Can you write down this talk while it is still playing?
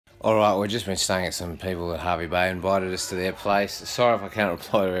Alright, we've just been staying at some people at Hervey Bay, invited us to their place. Sorry if I can't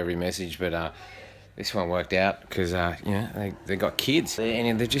reply to every message, but this one worked out because, you know, they got kids.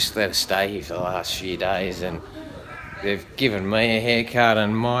 And they've just let us stay here for the last few days, and they've given me a haircut,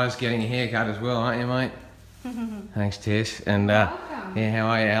 and Maya's getting a haircut as well, aren't you, mate? Thanks, Tess. And, yeah, how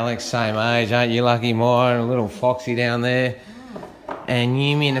are you, Alex? Same age, aren't you lucky, Maya? And a little Foxy down there. And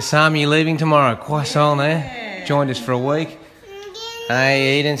Yumi and Asami, you leaving tomorrow? Quaison there. Joined us for a week.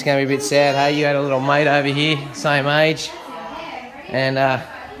 Hey, Eden's going to be a bit sad. Hey, you had a little mate over here, same age. And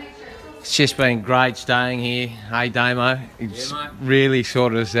it's just been great staying here. Hey, Damo, he's really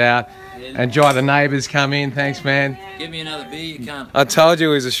sorted us out. Yeah. Enjoy the neighbours come in. Thanks, man. Give me another beer, you can't. I told you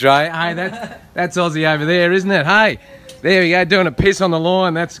he was Australian. Hey, that's Aussie over there, isn't it? Hey, there we go, doing a piss on the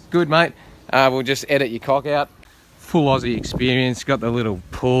lawn. That's good, mate. We'll just edit your cock out. Full Aussie experience. Got the little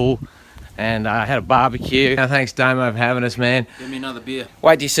pool. And I had a barbecue. Thanks, Damo, for having us, man. Give me another beer.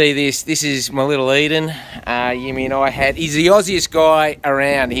 Wait till you see this. This is my little Eden. Yumi and I had... He's the Aussiest guy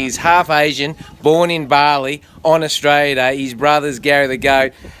around. He's half Asian, born in Bali, on Australia Day. His brother's Gary the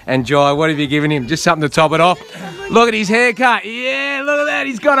Goat. And Jai, what have you given him? Just something to top it off. Look at his haircut. Yeah, look at that.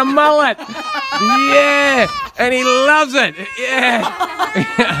 He's got a mullet. Yeah. And he loves it.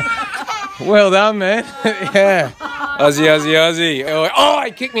 Yeah. Well done, man. Yeah. Aussie, Aussie, Aussie. Oh,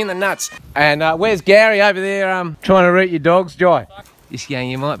 he kicked me in the nuts. And where's Gary over there trying to root your dogs, Jai? This gang,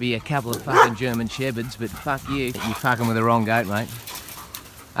 you might be a couple of fucking German Shepherds, but fuck you. You're fucking with the wrong goat, mate.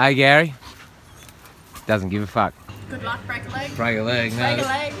 Hey, Gary. Doesn't give a fuck. Good luck, break a leg. Break a leg, no. Break a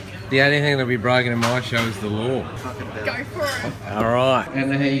leg. The only thing that'll be broken in my show is the law. Go for it. Alright.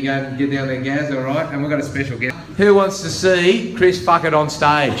 And here you go, get down there, Gaz, alright? And we've got a special guest. Who wants to see Chris fuck it on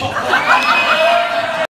stage?